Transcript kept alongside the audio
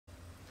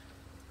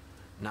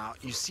Now,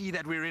 you see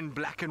that we're in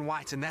black and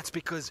white, and that's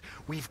because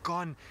we've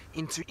gone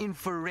into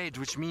infrared,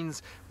 which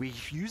means we're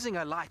using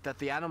a light that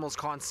the animals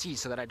can't see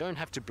so that I don't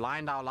have to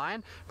blind our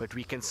lion, but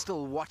we can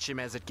still watch him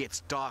as it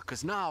gets dark,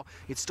 because now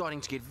it's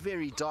starting to get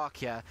very dark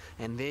here,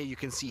 and there you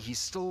can see he's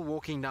still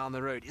walking down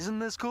the road. Isn't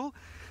this cool?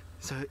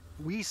 So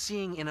we're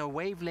seeing in a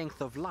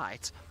wavelength of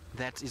light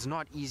that is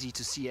not easy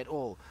to see at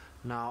all.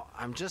 Now,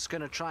 I'm just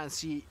going to try and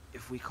see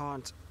if we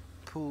can't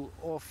pull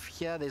off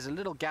here. There's a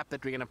little gap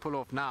that we're going to pull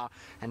off now,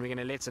 and we're going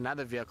to let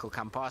another vehicle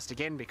come past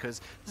again,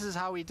 because this is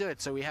how we do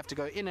it. So we have to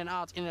go in and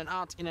out, in and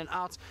out, in and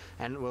out,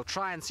 and we'll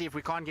try and see if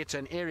we can't get to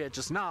an area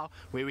just now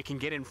where we can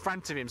get in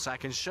front of him, so I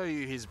can show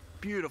you his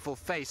beautiful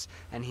face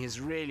and his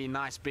really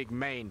nice big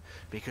mane,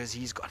 because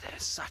he's got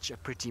such a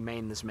pretty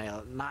mane, this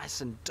male,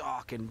 nice and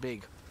dark and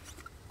big.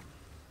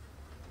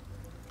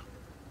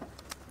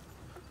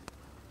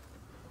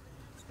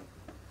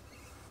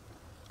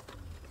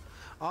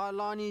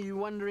 Lani, you're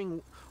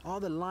wondering, are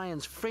the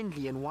lions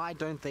friendly and why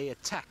don't they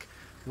attack?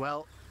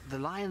 Well, the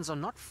lions are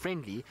not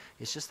friendly,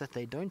 it's just that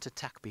they don't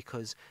attack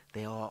because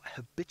they are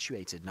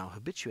habituated. Now,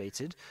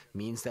 habituated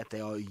means that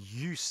they are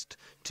used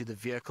to the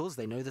vehicles.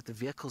 They know that the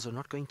vehicles are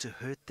not going to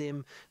hurt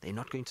them, they're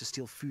not going to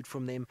steal food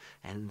from them,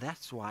 and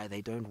that's why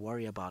they don't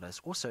worry about us.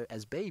 Also,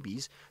 as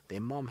babies,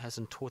 their mom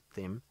hasn't taught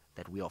them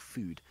that we are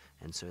food,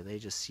 and so they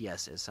just see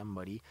us as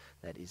somebody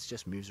that is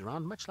just moves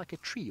around much like a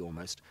tree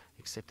almost,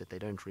 except that they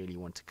don't really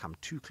want to come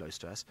too close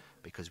to us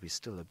because we're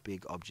still a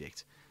big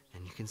object.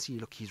 And you can see,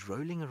 look, he's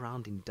rolling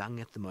around in dung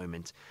at the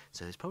moment.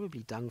 So there's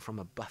probably dung from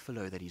a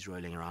buffalo that he's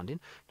rolling around in.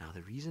 Now,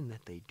 the reason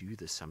that they do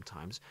this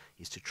sometimes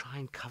is to try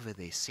and cover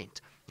their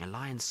scent. A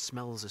lion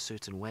smells a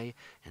certain way,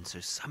 and so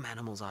some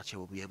animals out here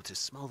will be able to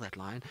smell that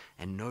lion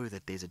and know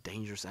that there's a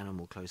dangerous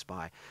animal close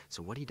by.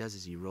 So what he does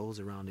is he rolls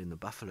around in the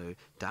buffalo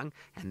dung,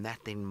 and that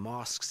then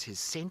masks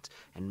his scent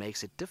and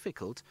makes it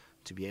difficult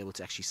to be able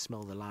to actually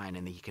smell the lion,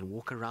 and then he can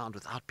walk around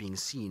without being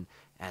seen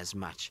as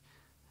much.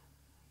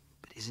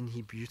 But isn't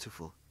he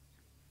beautiful?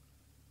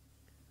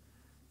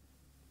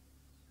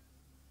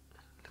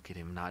 Look at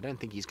him now. I don't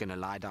think he's going to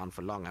lie down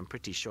for long. I'm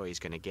pretty sure he's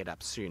going to get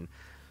up soon,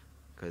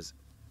 because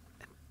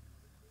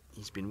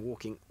he's been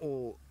walking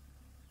all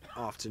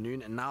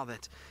afternoon, and now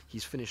that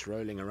he's finished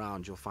rolling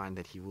around, you'll find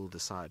that he will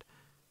decide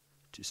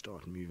to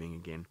start moving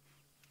again.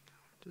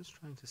 Just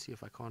trying to see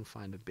if I can't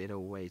find a better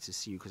way to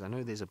see you, because I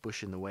know there's a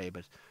bush in the way,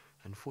 but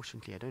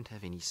unfortunately I don't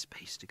have any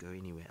space to go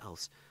anywhere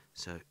else,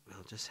 so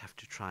we'll just have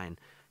to try and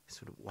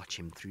sort of watch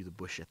him through the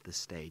bush at this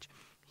stage.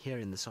 Here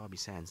in the Sabi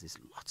Sands, there's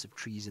lots of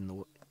trees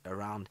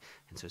around,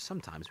 and so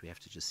sometimes we have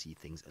to just see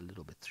things a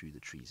little bit through the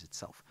trees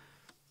itself.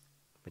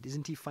 But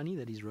isn't he funny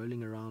that he's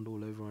rolling around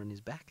all over on his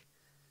back?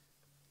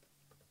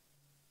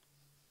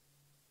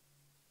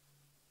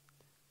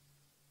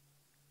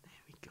 There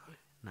we go.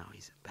 Now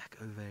he's back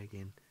over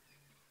again.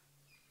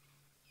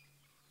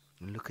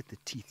 And look at the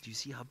teeth. Do you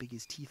see how big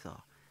his teeth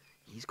are?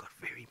 He's got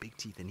very big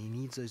teeth, and he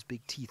needs those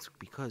big teeth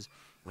because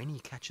when he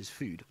catches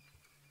food,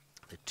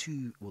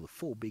 the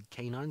four big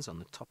canines on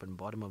the top and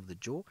bottom of the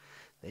jaw,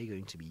 they're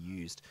going to be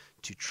used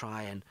to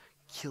try and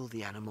kill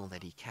the animal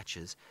that he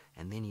catches.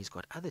 And then he's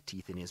got other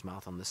teeth in his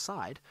mouth on the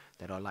side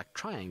that are like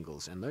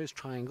triangles, and those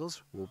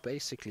triangles will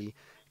basically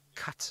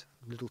cut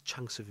little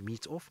chunks of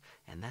meat off,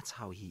 and that's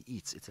how he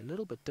eats. It's a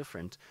little bit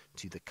different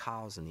to the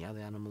cows and the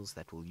other animals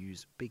that will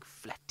use big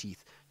flat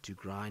teeth to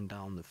grind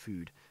down the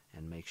food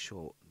and make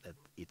sure that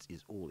it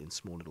is all in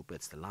small little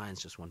bits. The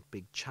lions just want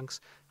big chunks,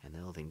 and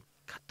they'll then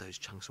cut those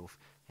chunks off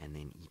and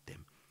then eat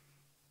them.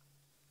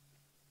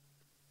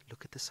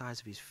 Look at the size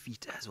of his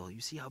feet as well.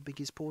 You see how big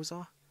his paws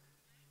are?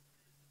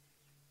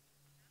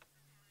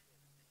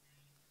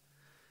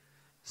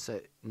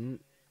 So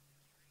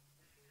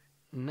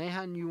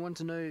Nehan, you want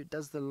to know,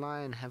 does the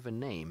lion have a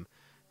name?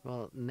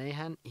 Well,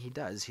 Nehan, he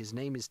does. His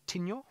name is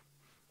Tinyo,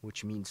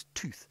 which means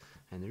tooth.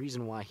 And the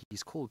reason why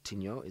he's called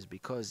Tinyo is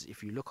because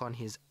if you look on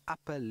his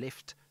upper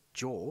left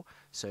jaw,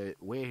 so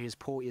where his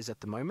paw is at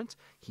the moment,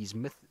 he's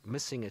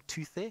missing a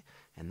tooth there,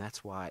 and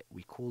that's why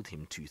we called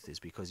him Tooth, is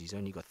because he's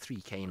only got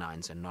 3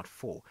 canines and not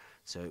 4.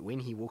 So when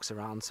he walks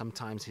around,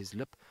 sometimes his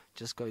lip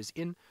just goes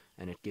in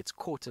and it gets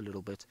caught a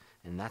little bit,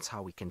 and that's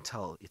how we can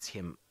tell it's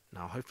him.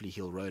 Now hopefully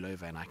he'll roll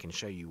over and I can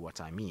show you what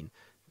I mean,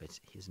 but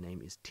his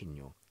name is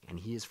Tinyo, and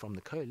he is from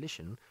the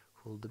coalition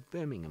called the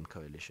Birmingham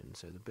Coalition.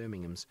 So the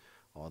Birminghams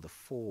are the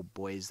 4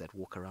 boys that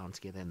walk around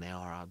together, and they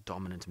are our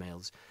dominant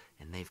males,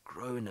 and they've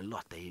grown a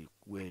lot. They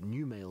were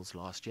new males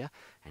last year,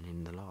 and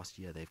in the last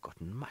year they've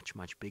gotten much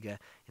bigger,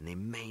 and their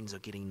manes are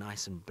getting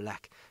nice and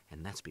black,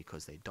 and that's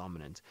because they're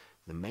dominant.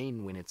 The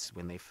mane,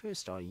 when they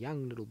first are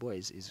young little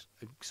boys, is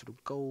a sort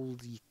of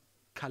goldy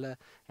color,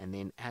 and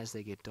then as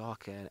they get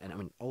darker,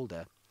 and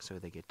older, so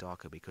they get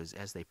darker because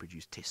as they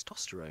produce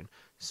testosterone,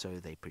 so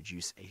they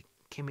produce a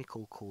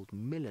chemical called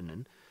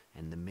melanin,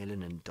 and the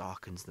melanin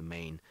darkens the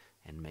mane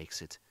and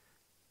makes it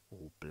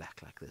all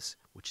black like this,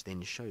 which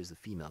then shows the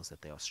females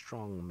that they are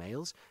strong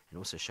males, and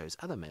also shows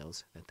other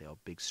males that they are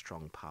big,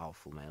 strong,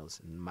 powerful males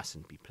and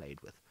mustn't be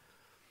played with.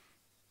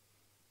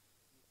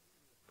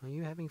 Are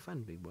you having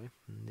fun, big boy?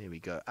 There we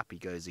go, up he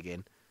goes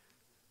again.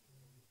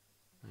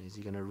 Is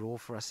he going to roar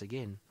for us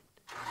again?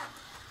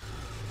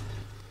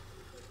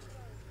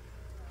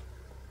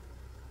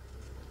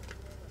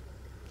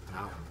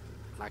 Now,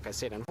 like I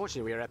said,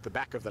 unfortunately we're at the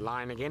back of the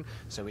line again,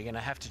 so we're going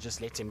to have to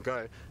just let him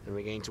go, and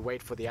we're going to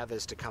wait for the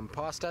others to come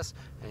past us,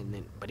 and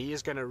then, but he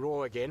is going to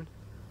roar again.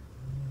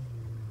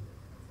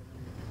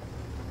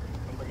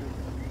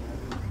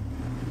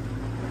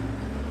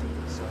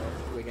 So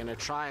we're going to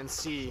try and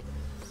see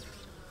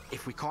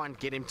if we can't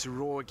get him to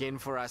roar again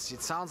for us.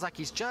 It sounds like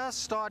he's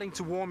just starting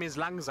to warm his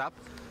lungs up.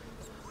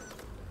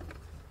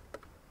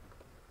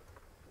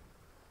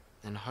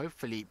 And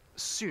hopefully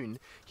soon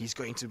he's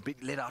going to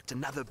let out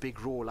another big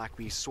roar like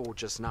we saw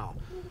just now.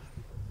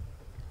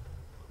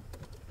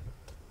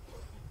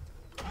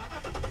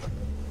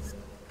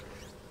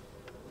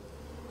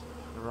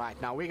 Right,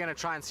 now we're going to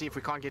try and see if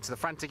we can't get to the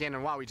front again,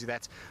 and while we do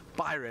that,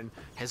 Byron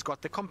has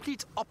got the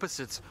complete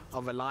opposite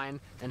of a lion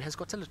and has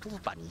got a little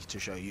bunny to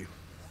show you.